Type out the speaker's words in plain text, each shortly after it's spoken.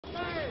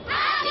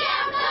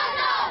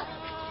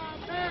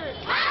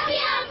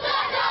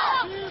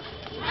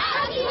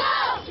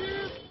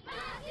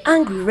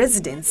Angry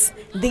residents,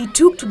 they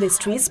took to the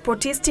streets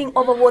protesting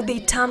over what they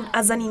termed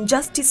as an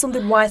injustice on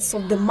the rights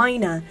of the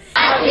minor.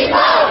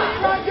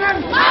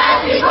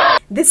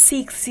 The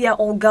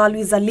 6-year-old girl who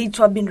is alleged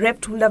to have been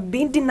raped would have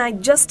been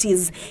denied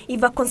justice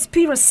if a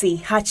conspiracy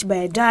hatched by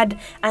a dad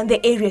and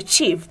the area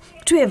chief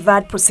to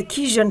evade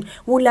prosecution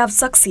would have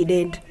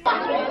succeeded.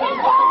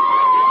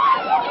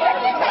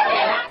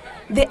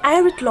 The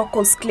irate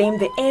locals claim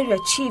the area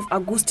chief,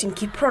 Augustine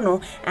Kiprono,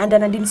 and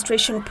an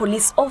administration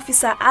police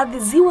officer at the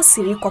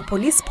Ziwa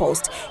police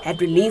post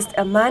had released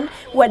a man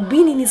who had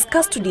been in his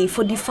custody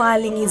for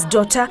defiling his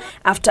daughter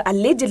after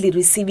allegedly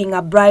receiving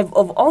a bribe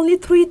of only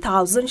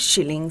 3,000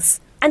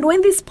 shillings. And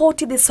when they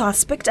spotted the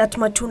suspect at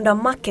Matunda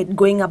Market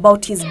going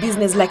about his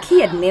business like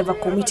he had never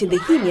committed the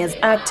heinous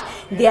act,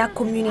 their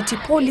community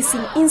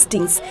policing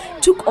instincts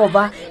took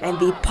over and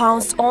they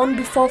pounced on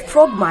before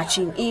frog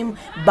marching him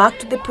back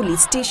to the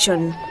police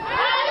station.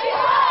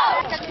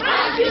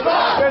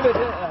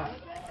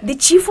 The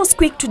chief was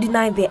quick to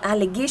deny the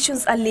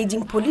allegations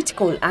alleging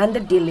political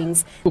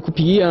underdealings.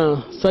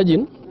 Kupigia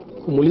Sergeant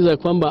kumuuliza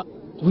kwamba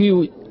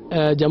huyu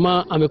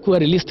jamaa amekuwa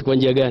released kwa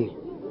njia gani.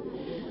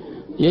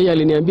 Yeye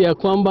aliniambia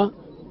kwamba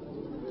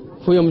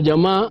huyo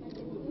mjamaa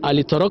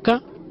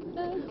alitoroka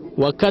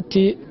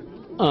wakati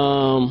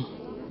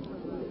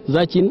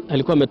Zachin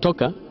alikuwa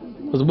ametoka,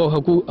 kwa sababu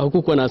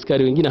hakukuwa na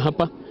askari wengine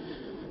hapa,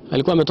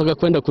 alikuwa ametoka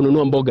kwenda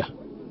kununua mboga.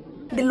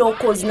 The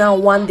locals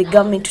now want the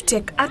government to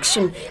take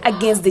action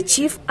against the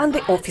chief and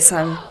the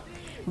officer.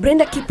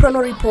 Brenda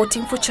Kiprono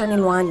reporting for Channel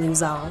 1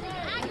 News Hour.